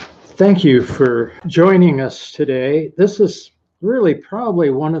Thank you for joining us today. This is really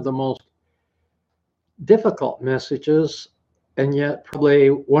probably one of the most difficult messages, and yet probably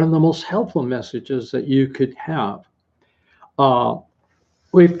one of the most helpful messages that you could have. Uh,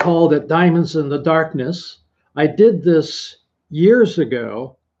 we've called it Diamonds in the Darkness. I did this years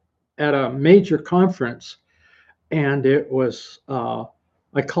ago at a major conference, and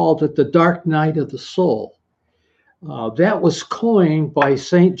I called it the Dark Night of the Soul. That was coined by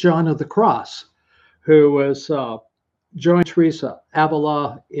St. John of the Cross, who was joined Teresa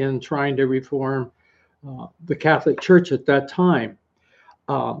Avila in trying to reform the Catholic Church at that time.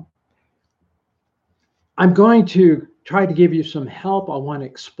 I'm going to try to give you some help. I want to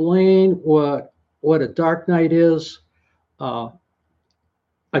explain what a dark night is. I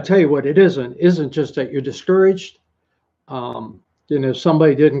tell you what it isn't just that you're discouraged.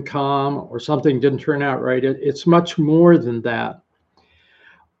 Somebody didn't come or something didn't turn out right. It's much more than that.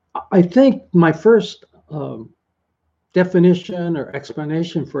 I think my first definition or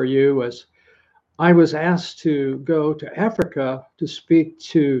explanation for you was I was asked to go to Africa to speak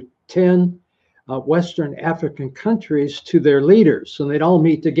to 10 Western African countries to their leaders. And they'd all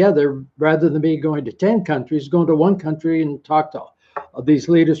meet together rather than me going to 10 countries, going to one country and talk to these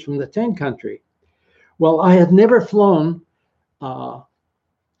leaders from the 10 country. Well, I had never flown.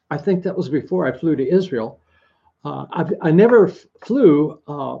 I think that was before I flew to Israel. I never flew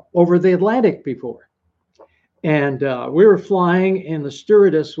over the Atlantic before. And we were flying, and the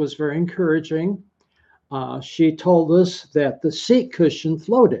stewardess was very encouraging. She told us that the seat cushion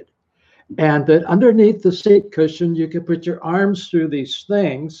floated, and that underneath the seat cushion, you could put your arms through these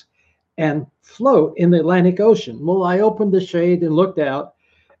things and float in the Atlantic Ocean. Well, I opened the shade and looked out,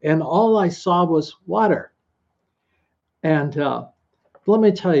 and all I saw was water. And let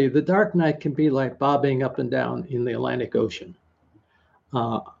me tell you, the dark night can be like bobbing up and down in the Atlantic Ocean.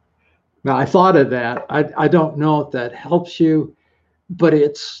 Now, I thought of that. I don't know if that helps you, but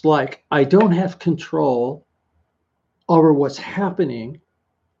it's like I don't have control over what's happening,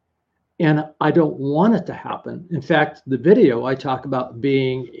 and I don't want it to happen. In fact, the video, I talk about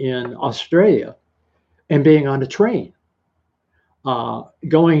being in Australia and being on a train,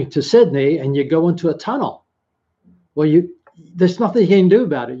 going to Sydney, and you go into a tunnel. Well, there's nothing you can do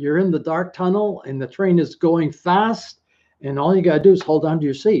about it. You're in the dark tunnel, and the train is going fast, and all you got to do is hold on to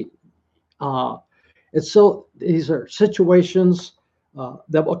your seat. And so these are situations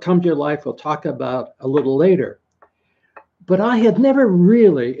that will come to your life. We'll talk about a little later. But I had never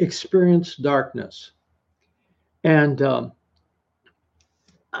really experienced darkness. And I'm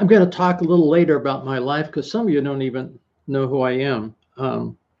going to talk a little later about my life because some of you don't even know who I am.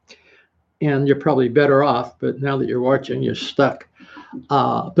 And you're probably better off, but now that you're watching, you're stuck.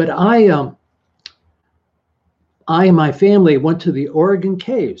 But I and my family went to the Oregon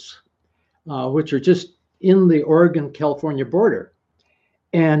Caves, which are just in the Oregon-California border.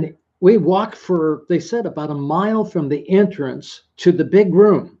 And we walked for, they said, about a mile from the entrance to the big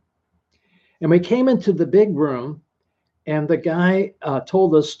room. And we came into the big room, and the guy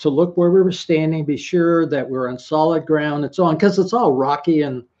told us to look where we were standing, be sure that we're on solid ground and so on, because it's all rocky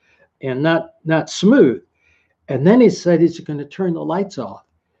and not smooth. And then he said he's going to turn the lights off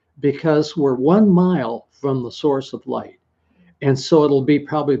because we're 1 mile from the source of light. And so it'll be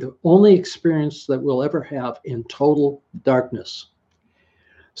probably the only experience that we'll ever have in total darkness.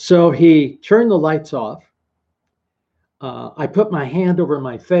 So he turned the lights off. I put my hand over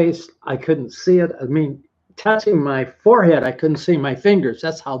my face. I couldn't see it. I mean, touching my forehead, I couldn't see my fingers.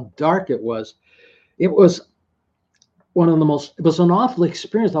 That's how dark it was. It was it was an awful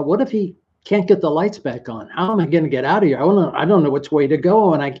experience. What if he can't get the lights back on? How am I going to get out of here? I don't know which way to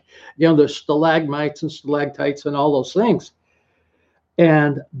go. And there's stalagmites and stalactites and all those things.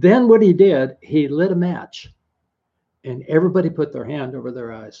 And then what he did, he lit a match, and everybody put their hand over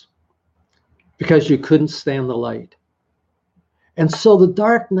their eyes because you couldn't stand the light. And so the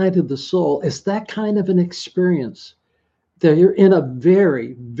dark night of the soul is that kind of an experience that you're in a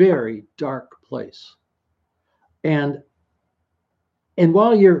very, very dark place. And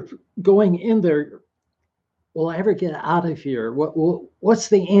while you're going in there, will I ever get out of here? What's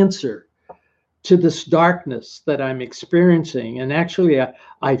the answer to this darkness that I'm experiencing? And actually,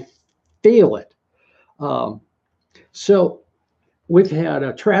 I feel it. So we've had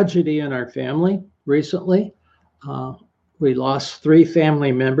a tragedy in our family recently. We lost 3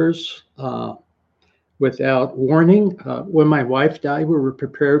 family members without warning. When my wife died, we were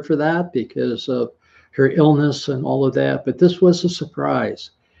prepared for that because of her illness and all of that, but this was a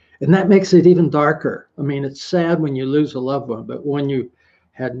surprise. And that makes it even darker. I mean, it's sad when you lose a loved one, but when you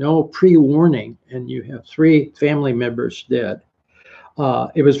had no pre-warning and you have 3 family members dead.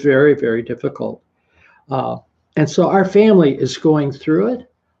 It was very, very difficult. Uh, and so our family is going through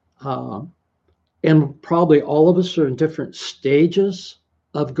it. Um, and probably all of us are in different stages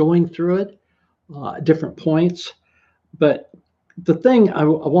of going through it, different points. But the thing I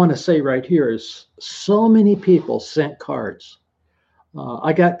want to say right here is so many people sent cards.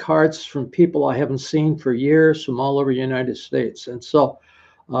 I got cards from people I haven't seen for years from all over the United States. And so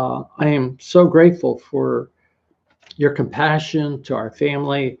I am so grateful for your compassion to our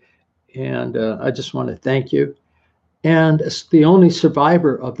family. And I just want to thank you. And the only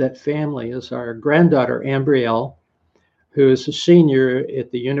survivor of that family is our granddaughter, Ambrielle, who is a senior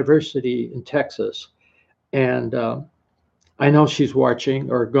at the university in Texas. And I know she's watching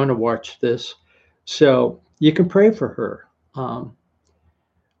or going to watch this. So you can pray for her.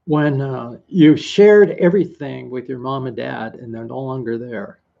 When you shared everything with your mom and dad and they're no longer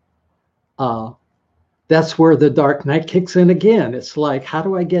there, that's where the dark night kicks in again. It's like, how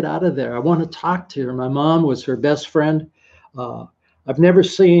do I get out of there? I want to talk to her. My mom was her best friend. I've never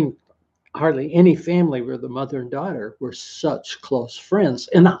seen hardly any family where the mother and daughter were such close friends.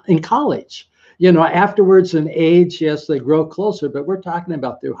 And in college, you know, afterwards in age, yes, they grow closer, but we're talking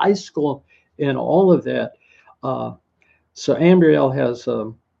about through high school and all of that. So Ambrielle has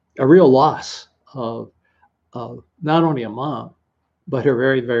a real loss of not only a mom, but her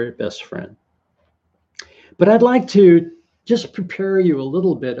very, very best friend. But I'd like to just prepare you a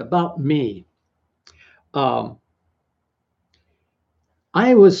little bit about me. I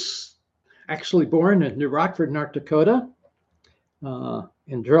was actually born in New Rockford, North Dakota,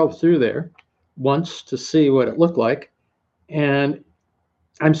 and drove through there once to see what it looked like. And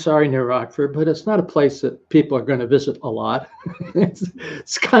I'm sorry, New Rockford, but it's not a place that people are going to visit a lot.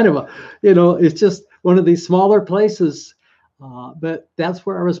 It's kind of a, you know, it's just one of these smaller places. But that's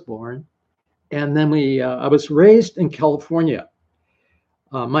where I was born. And then I was raised in California.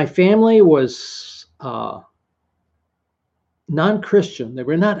 My family was non-Christian. They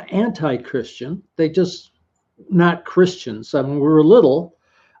were not anti-Christian. They just not Christians. I mean, when we were little,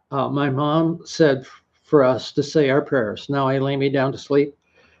 my mom said for us to say our prayers. Now I lay me down to sleep.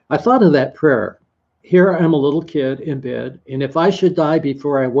 I thought of that prayer. Here I am, a little kid in bed, and if I should die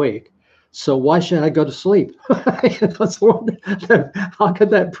before I wake, so why should I go to sleep? How could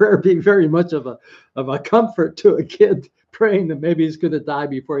that prayer be very much of a comfort to a kid praying that maybe he's going to die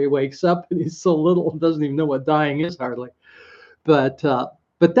before he wakes up, and he's so little, doesn't even know what dying is hardly. But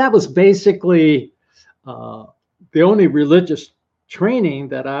that was basically the only religious training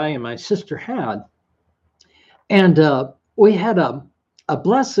that I and my sister had, and we had a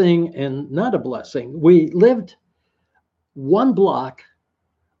blessing and not a blessing. We lived one block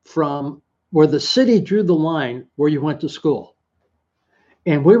from where the city drew the line where you went to school.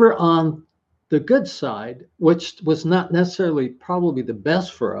 And we were on the good side, which was not necessarily probably the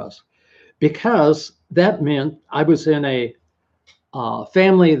best for us, because that meant I was in a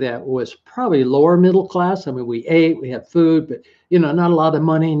family that was probably lower middle class. I mean, we ate, we had food, but, you know, not a lot of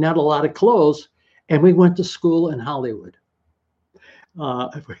money, not a lot of clothes. And we went to school in Hollywood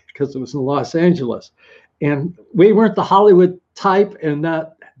because it was in Los Angeles. And we weren't the Hollywood type and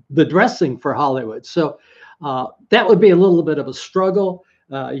not the dressing for Hollywood. So that would be a little bit of a struggle.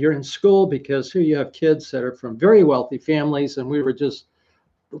 You're in school because here you have kids that are from very wealthy families, and we were just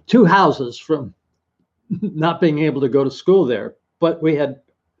 2 houses from not being able to go to school there. But it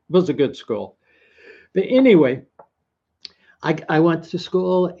was a good school. But anyway, I went to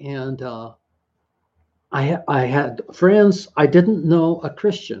school, and I had friends. I didn't know a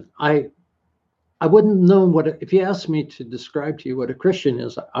Christian. I wouldn't know if you asked me to describe to you what a Christian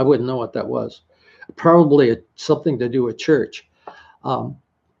is, I wouldn't know what that was. Probably something to do with church.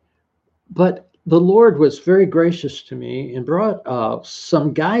 But the Lord was very gracious to me and brought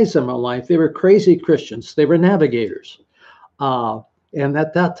some guys in my life. They were crazy Christians. They were navigators. And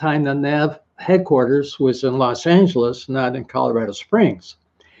at that time, the Nav headquarters was in Los Angeles, not in Colorado Springs.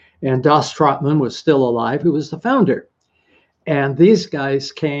 And Das Trotman was still alive, who was the founder. And these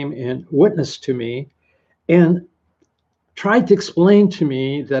guys came and witnessed to me and tried to explain to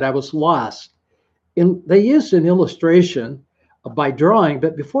me that I was lost. And they used an illustration by drawing,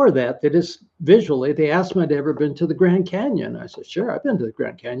 but before that, they just visually, they asked me if I'd ever been to the Grand Canyon. I said, sure, I've been to the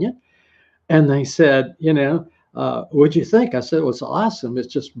Grand Canyon. And they said, you know, what'd you think? I said, it was awesome.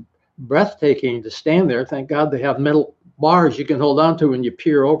 It's just breathtaking to stand there. Thank God they have metal bars you can hold on to when you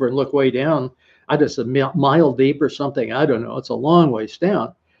peer over and look way down. I just a mile deep or something. I don't know. It's a long ways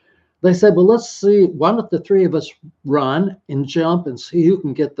down. They said, well, let's see. Why don't the 3 of us run and jump and see who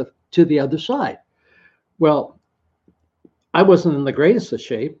can get to the other side? Well, I wasn't in the greatest of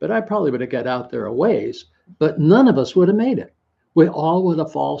shape, but I probably would have got out there a ways, but none of us would have made it. we all would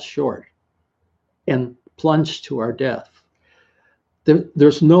have fallen short and plunged to our death.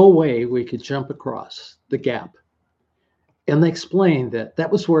 There's no way we could jump across the gap. And they explained that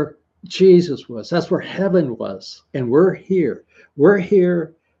that was where Jesus was. That's where heaven was. And we're here. We're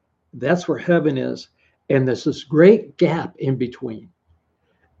here. That's where heaven is. And there's this great gap in between.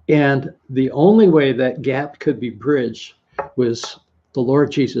 And the only way that gap could be bridged was the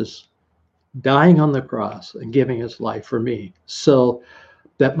Lord Jesus dying on the cross and giving his life for me so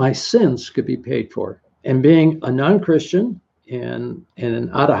that my sins could be paid for. And being a non-Christian and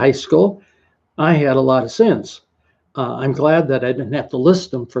out of high school, I had a lot of sins. I'm glad that I didn't have to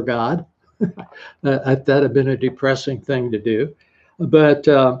list them for God. That'd have been a depressing thing to do. But,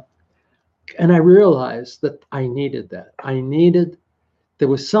 and I realized that I needed that. There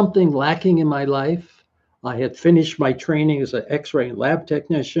was something lacking in my life. I had finished my training as an X-ray and lab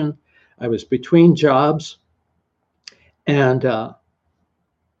technician. I was between jobs. And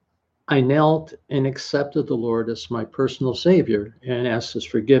I knelt and accepted the Lord as my personal Savior and asked his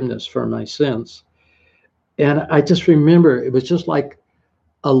forgiveness for my sins. And I just remember it was just like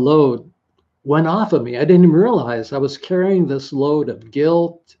a load went off of me. I didn't even realize I was carrying this load of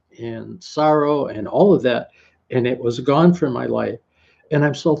guilt and sorrow and all of that, and it was gone from my life. And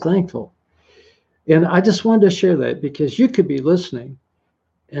I'm so thankful. And I just wanted to share that because you could be listening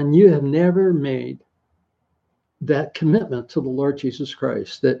and you have never made that commitment to the Lord Jesus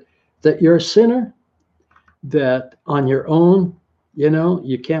Christ, that you're a sinner, that on your own,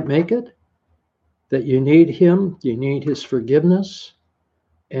 you can't make it, that you need him, you need his forgiveness.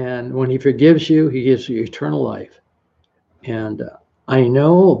 And when he forgives you, he gives you eternal life. And I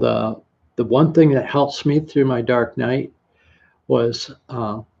know the one thing that helps me through my dark night was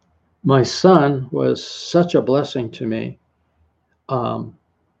my son was such a blessing to me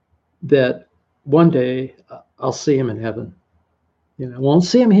that one day I'll see him in heaven. I won't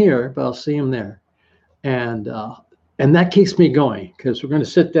see him here, but I'll see him there. And that keeps me going because we're going to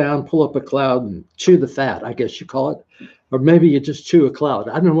sit down, pull up a cloud and chew the fat, I guess you call it. Or maybe you just chew a cloud.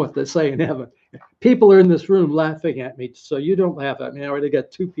 I don't know what they say in heaven. People are in this room laughing at me, so you don't laugh at me. I already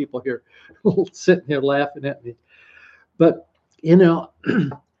got two people here sitting here laughing at me. But,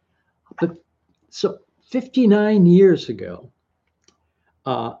 so 59 years ago,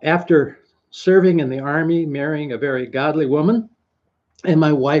 after serving in the Army, marrying a very godly woman, and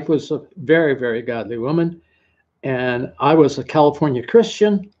my wife was a very, very godly woman, and I was a California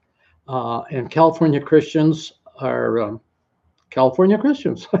Christian, and California Christians are California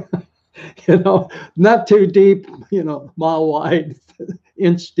Christians, not too deep, mile wide,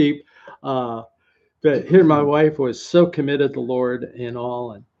 inch deep. But here my wife was so committed to the Lord and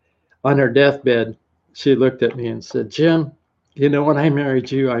all. And on her deathbed, she looked at me and said, "Jim, when I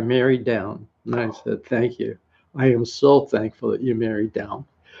married you, I married down." And I said, "Thank you. I am so thankful that you married down."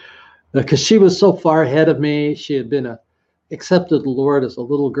 Because she was so far ahead of me. She had accepted the Lord as a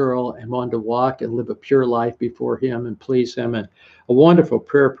little girl and wanted to walk and live a pure life before him and please him, and a wonderful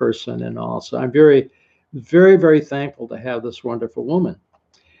prayer person and all. So I'm very, very, very thankful to have this wonderful woman.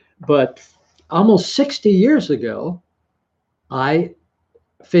 But almost 60 years ago, I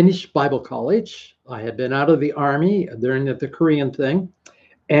finished Bible college. I had been out of the Army during the Korean thing,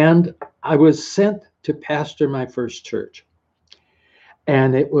 and I was sent to pastor my first church.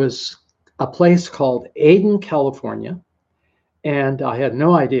 And it was a place called Ayden, California. And I had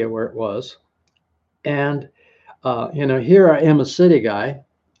no idea where it was. And, here I am, a city guy,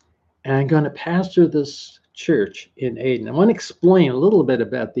 and I'm going to pastor this church in Ayden. I want to explain a little bit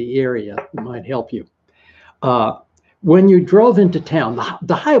about the area. It might help you. When you drove into town,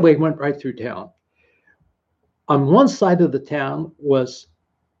 the highway went right through town. On one side of the town was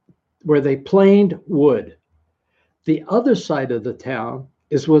where they planed wood. The other side of the town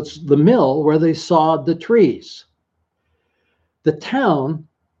was the mill where they sawed the trees. The town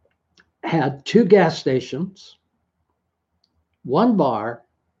had 2 gas stations, 1 bar,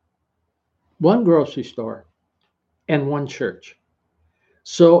 1 grocery store, and 1 church.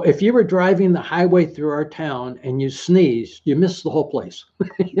 So if you were driving the highway through our town and you sneezed, you missed the whole place.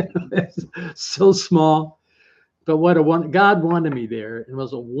 It's so small. But God wanted me there. It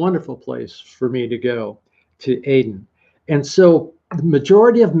was a wonderful place for me to go to Ayden. And so the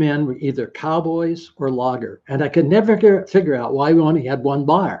majority of men were either cowboys or logger. And I could never figure out why we only had 1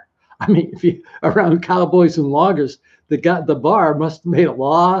 bar. I mean, if you around cowboys and loggers, the bar must have made a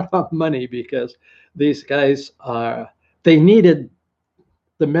lot of money because these guys, they needed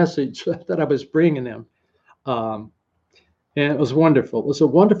the message that I was bringing them. And it was wonderful. It was a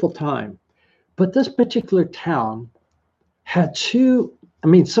wonderful time. But this particular town had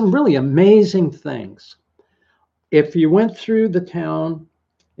some really amazing things. if you went through the town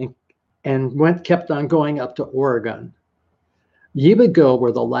and, kept on going up to Oregon, you would go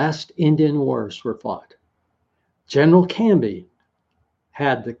where the last Indian wars were fought. General Canby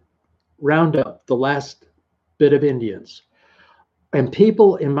had to round up the last bit of Indians. And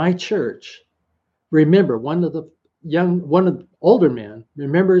people in my church remember, one of the older men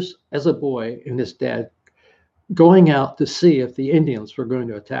remembers as a boy and his dad going out to see if the Indians were going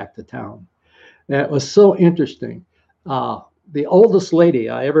to attack the town. And it was so interesting. The oldest lady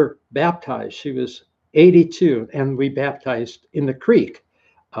I ever baptized, she was 82, and we baptized in the creek.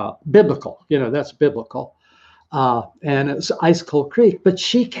 Biblical, that's biblical. And it's Ice Cold Creek, but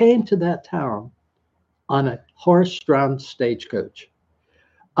she came to that town on a horse-drawn stagecoach.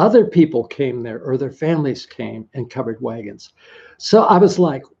 Other people came there, or their families came and covered wagons. So I was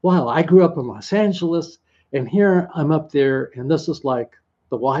like, wow, I grew up in Los Angeles, and here I'm up there, and this is like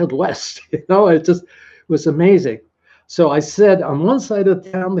the Wild West. It just was amazing. So I said, on one side of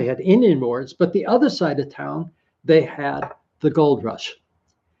the town, they had Indian wars, but the other side of town, they had the gold rush.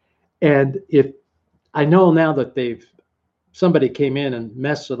 And if I know now that somebody came in and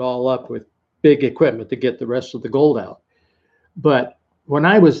messed it all up with big equipment to get the rest of the gold out. But when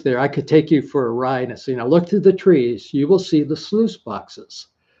I was there, I could take you for a ride and say, look through the trees, you will see the sluice boxes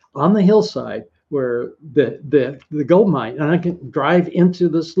on the hillside where the gold mine, and I can drive into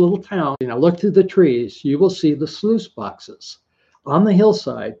this little town. Look through the trees, you will see the sluice boxes on the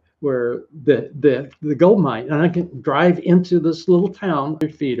hillside where the gold mine, and I can drive into this little town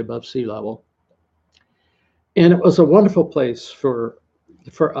 100 feet above sea level. And it was a wonderful place for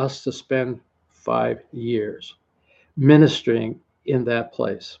us to spend 5 years ministering in that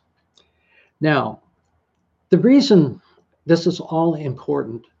place. Now, the reason this is all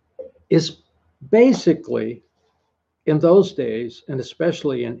important is basically in those days, and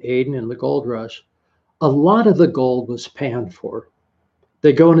especially in Aden and the gold rush, a lot of the gold was panned for.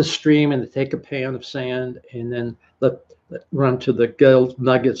 They go in a stream and they take a pan of sand and then run to the gold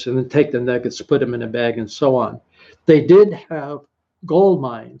nuggets and then take the nuggets, put them in a bag, and so on. They did have gold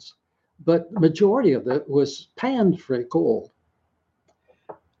mines, but the majority of it was panned for gold.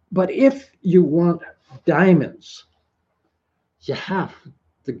 But if you want diamonds, you have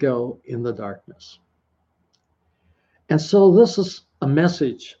to go in the darkness. And so this is a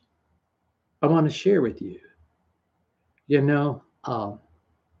message I want to share with you.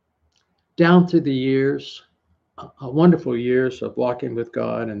 Down through the years, wonderful years of walking with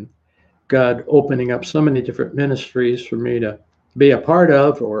God, and God opening up so many different ministries for me to be a part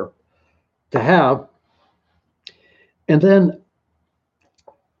of or to have. And then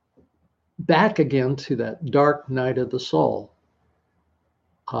back again to that dark night of the soul.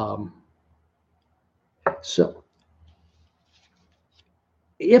 So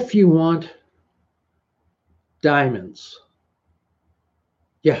if you want diamonds,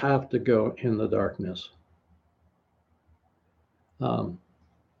 you have to go in the darkness.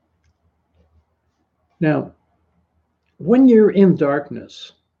 Now, when you're in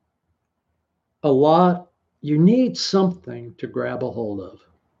darkness, you need something to grab a hold of.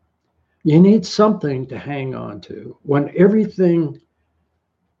 You need something to hang on to. When everything,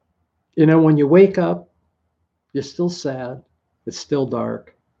 when you wake up, you're still sad. It's still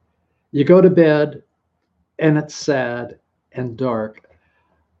dark. You go to bed and it's sad and dark.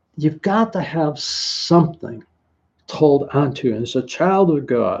 You've got to have something to hold onto. And as a child of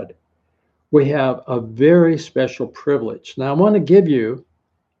God, we have a very special privilege. Now, I want to give you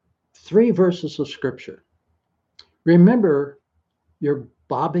 3 verses of scripture. Remember, you're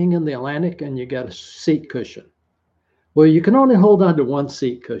bobbing in the Atlantic and you got a seat cushion. Well, you can only hold on to one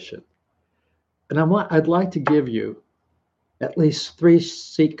seat cushion. And I'd like to give you at least 3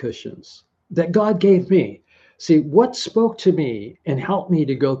 seat cushions that God gave me. See, what spoke to me and helped me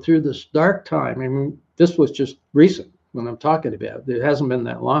to go through this dark time. I mean, this was just recent when I'm talking about it. It hasn't been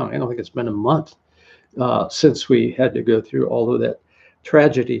that long. I don't think it's been a month since we had to go through all of that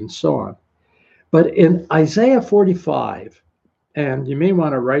tragedy and so on. But in Isaiah 45, and you may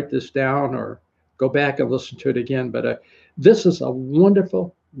want to write this down or go back and listen to it again, but this is a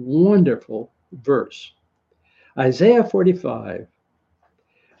wonderful, wonderful verse. Isaiah 45,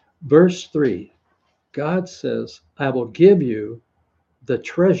 verse 3, God says, I will give you the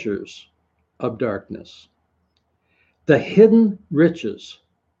treasures of darkness, the hidden riches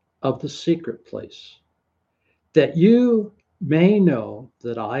of the secret place, that you may know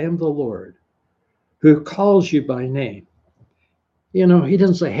that I am the Lord who calls you by name. He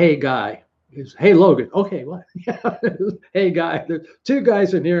doesn't say, hey, guy. He's, hey, Logan. Okay, what? Hey, guy. There's 2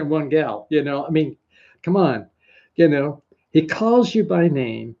 guys in here and 1 gal. Come on. He calls you by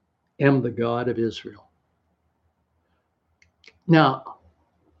name, am the God of Israel. Now,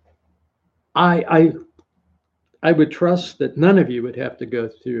 I would trust that none of you would have to go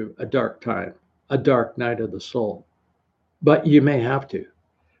through a dark time, a dark night of the soul, but you may have to.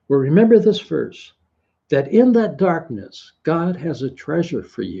 Well, remember this verse, that in that darkness, God has a treasure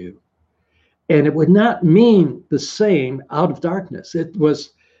for you. And it would not mean the same out of darkness. It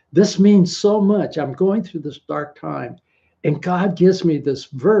was, this means so much. I'm going through this dark time, and God gives me this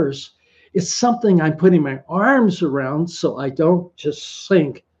verse. It's something I'm putting my arms around so I don't just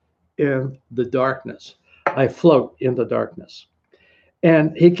sink in the darkness. I float in the darkness.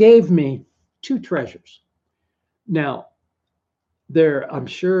 And he gave me two treasures. Now, I'm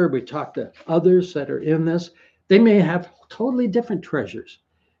sure we talked to others that are in this. They may have totally different treasures.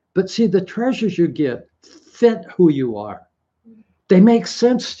 But see, the treasures you get fit who you are. They make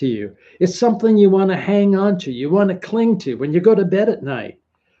sense to you. It's something you want to hang on to. You want to cling to when you go to bed at night.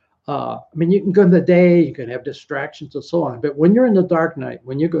 I mean, you can go in the day, you can have distractions and so on. But when you're in the dark night,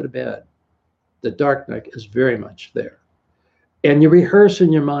 when you go to bed, the dark night is very much there. And you rehearse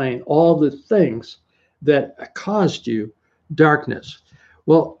in your mind all the things that caused you darkness.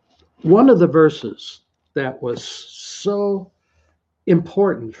 Well, one of the verses that was so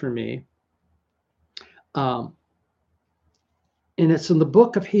important for me, and it's in the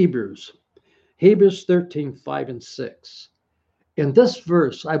book of Hebrews 13, 5 and 6. In this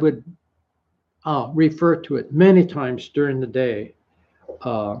verse, I would refer to it many times during the day.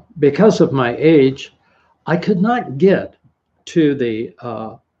 Because of my age, I could not get to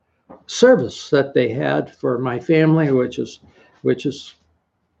the service that they had for my family, which is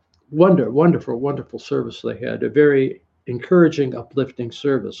wonderful service they had, a very encouraging, uplifting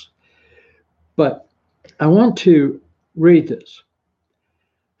service. But I want to read this.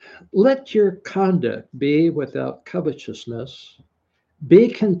 Let your conduct be without covetousness. Be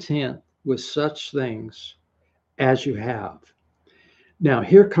content with such things as you have. Now,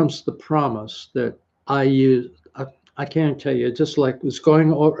 here comes the promise that I use. I can't tell you, just like was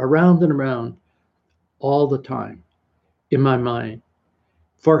going around and around all the time in my mind.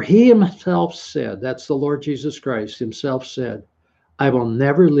 For he himself said, that's the Lord Jesus Christ himself said, I will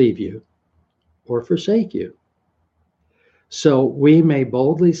never leave you or forsake you. So we may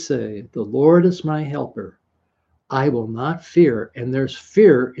boldly say, the Lord is my helper. I will not fear. And there's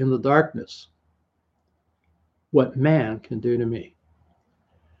fear in the darkness. What man can do to me.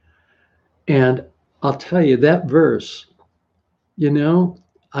 And I'll tell you that verse,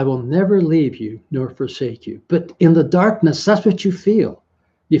 I will never leave you nor forsake you. But in the darkness, that's what you feel.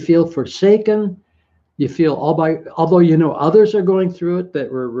 You feel forsaken. You feel although others are going through it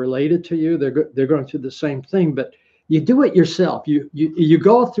that were related to you, they're going through the same thing, but you do it yourself. You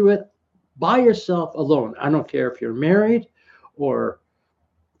go through it by yourself alone. I don't care if you're married or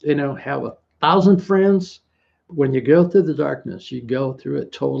have 1,000 friends. When you go through the darkness, you go through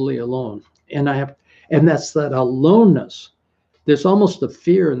it totally alone. And that's that aloneness. There's almost a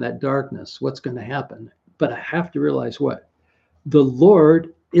fear in that darkness. What's going to happen? But I have to realize what? The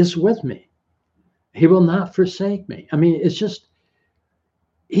Lord is with me. He will not forsake me. I mean,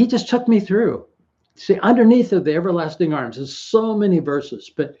 he just took me through. See, underneath of the everlasting arms, there's so many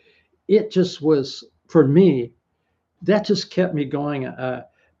verses, but it just was, for me, that just kept me going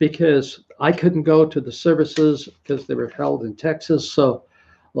because I couldn't go to the services because they were held in Texas. So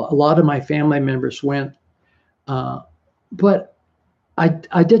a lot of my family members went, but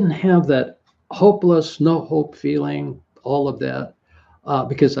I didn't have that hopeless, no hope feeling, all of that,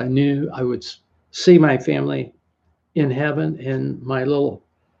 because I knew I would see my family in heaven and my little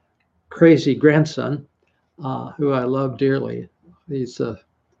crazy grandson, who I love dearly. He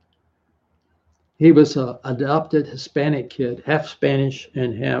was an adopted Hispanic kid, half Spanish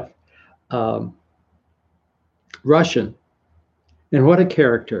and half Russian. And what a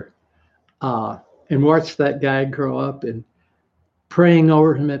character. And watch that guy grow up and praying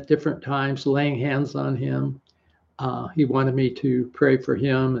over him at different times, laying hands on him. He wanted me to pray for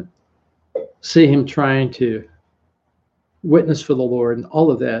him and see him trying to witness for the Lord and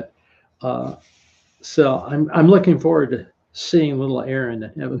all of that. So I'm looking forward to seeing little Aaron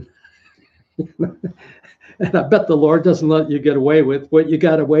in heaven. And I bet the Lord doesn't let you get away with what you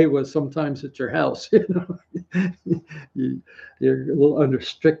got away with sometimes at your house. You're a little under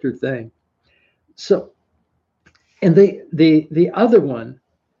stricter thing. So, and the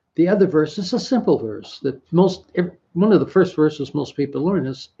other verse is a simple verse that one of the first verses most people learn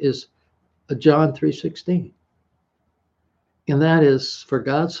is John 3:16. And that is, for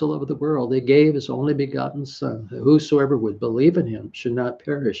God so loved the world, he gave his only begotten Son, that whosoever would believe in him should not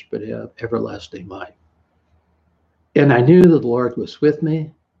perish, but have everlasting life. And I knew that the Lord was with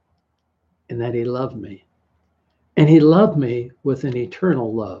me and that he loved me. And he loved me with an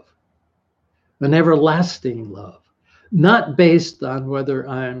eternal love, an everlasting love, not based on whether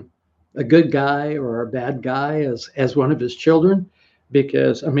I'm a good guy or a bad guy as one of his children.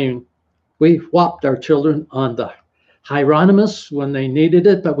 Because, I mean, we whopped our children on the Hieronymus when they needed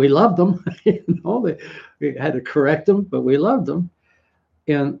it, but we loved them. We had to correct them, but we loved them.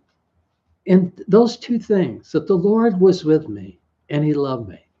 And those two things, that the Lord was with me and he loved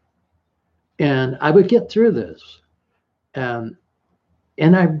me. And I would get through this. And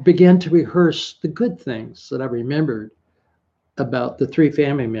I began to rehearse the good things that I remembered about the three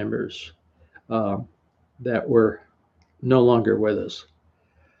family members that were no longer with us.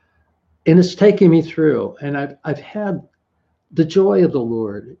 And it's taking me through. And I've had the joy of the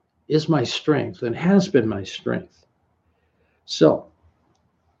Lord is my strength and has been my strength. So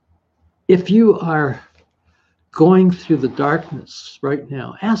if you are going through the darkness right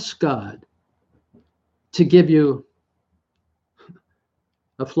now, ask God to give you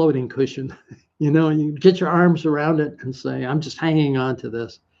a floating cushion. You get your arms around it and say, I'm just hanging on to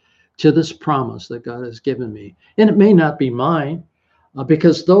this promise that God has given me. And it may not be mine,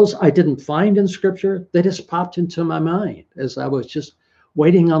 because those I didn't find in Scripture, they just popped into my mind as I was just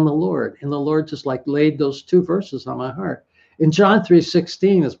waiting on the Lord. And the Lord just like laid those two verses on my heart. And John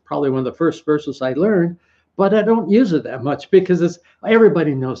 3:16 is probably one of the first verses I learned, but I don't use it that much because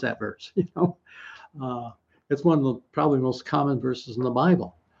everybody knows that verse. It's one of the probably most common verses in the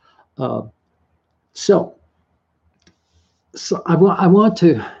Bible. So I want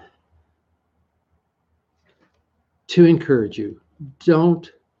to encourage you.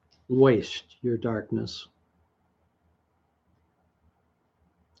 Don't waste your darkness.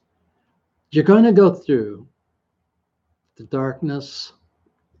 You're going to go through the darkness,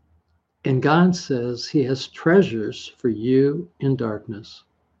 and God says he has treasures for you in darkness.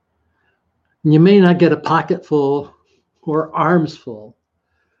 You may not get a pocket full or arms full,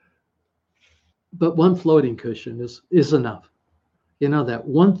 but one floating cushion is enough. That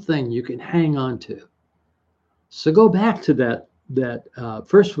one thing you can hang on to. So go back to that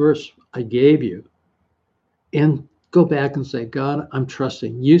first verse I gave you and go back and say, God, I'm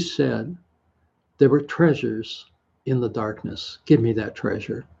trusting. You said there were treasures in the darkness. Give me that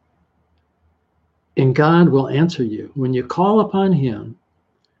treasure. And God will answer you. When you call upon him,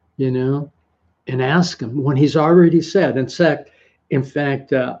 and ask him when he's already said. In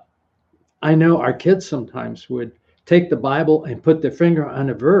fact, I know our kids sometimes would take the Bible and put their finger on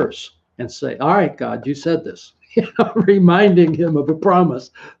a verse and say, all right, God, you said this, reminding him of a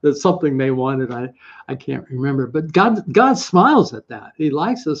promise that's something they wanted. I can't remember, but God smiles at that. He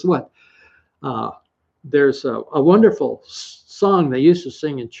likes us. There's a wonderful song they used to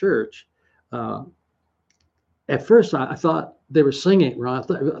sing in church. At first, I thought they were singing, Ron.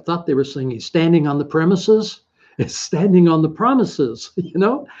 I thought they were singing "Standing on the Premises." It's standing on the promises,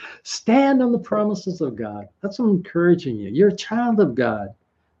 Stand on the promises of God. That's what I'm encouraging you. You're a child of God.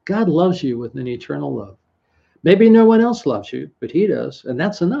 God loves you with an eternal love. Maybe no one else loves you, but he does, and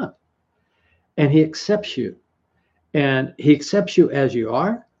that's enough. And he accepts you. And he accepts you as you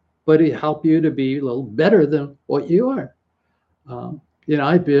are, but he helps you to be a little better than what you are.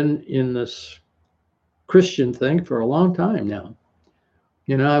 I've been in this Christian thing for a long time now.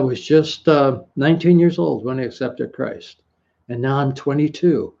 I was just 19 years old when I accepted Christ, and now I'm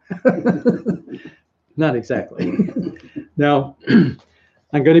 22. Not exactly. Now, I'm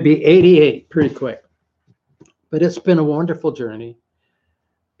going to be 88 pretty quick, but it's been a wonderful journey.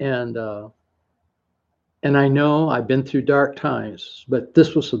 And I know I've been through dark times, but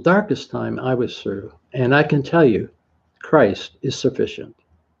this was the darkest time I was through. And I can tell you, Christ is sufficient.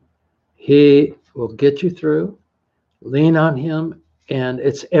 He will get you through. Lean on him. And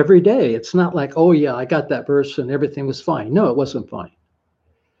it's every day. It's not like, oh, yeah, I got that verse and everything was fine. No, it wasn't fine.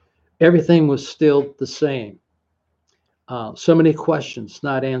 Everything was still the same. So many questions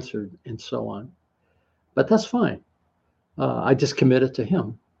not answered and so on. But that's fine. I just committed to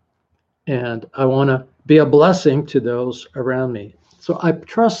him. And I want to be a blessing to those around me. So I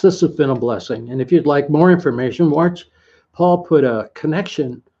trust this has been a blessing. And if you'd like more information, watch Paul put a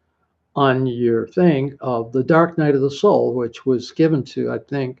connection on your thing of the Dark Night of the Soul, which was given to, I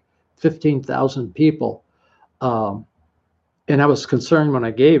think, 15,000 people. And I was concerned when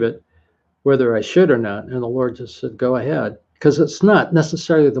I gave it, whether I should or not. And the Lord just said, go ahead. Because it's not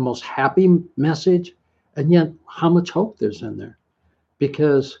necessarily the most happy message, and yet how much hope there's in there.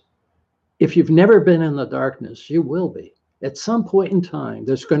 Because if you've never been in the darkness, you will be. At some point in time,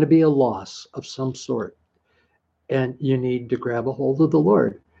 there's going to be a loss of some sort. And you need to grab a hold of the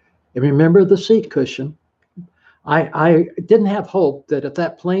Lord. And remember the seat cushion. I didn't have hope that if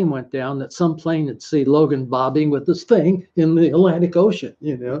that plane went down, that some plane would see Logan bobbing with this thing in the Atlantic Ocean,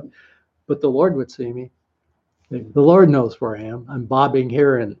 but the Lord would see me. The Lord knows where I am. I'm bobbing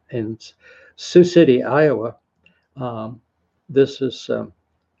here in Sioux City, Iowa. This is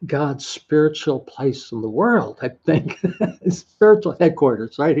God's spiritual place in the world, I think. Spiritual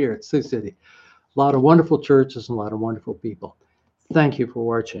headquarters right here at Sioux City. A lot of wonderful churches and a lot of wonderful people. Thank you for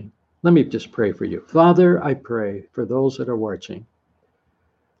watching. Let me just pray for you. Father, I pray for those that are watching.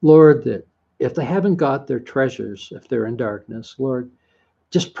 Lord, that if they haven't got their treasures, if they're in darkness, Lord,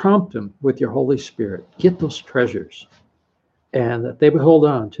 just prompt them with your Holy Spirit. Get those treasures, and that they would hold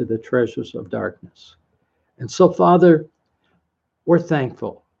on to the treasures of darkness. And so, Father, we're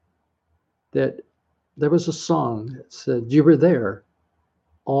thankful that there was a song that said, you were there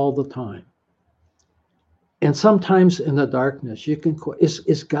all the time. And sometimes in the darkness, you can,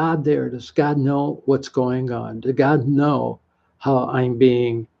 is God there? Does God know what's going on? Does God know how I'm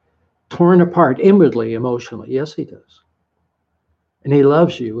being torn apart inwardly, emotionally? Yes, he does. And he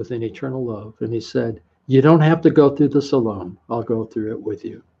loves you with an eternal love. And he said, you don't have to go through this alone. I'll go through it with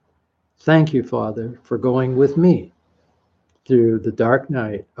you. Thank you, Father, for going with me through the dark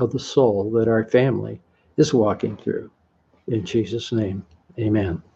night of the soul that our family is walking through. In Jesus' name, amen.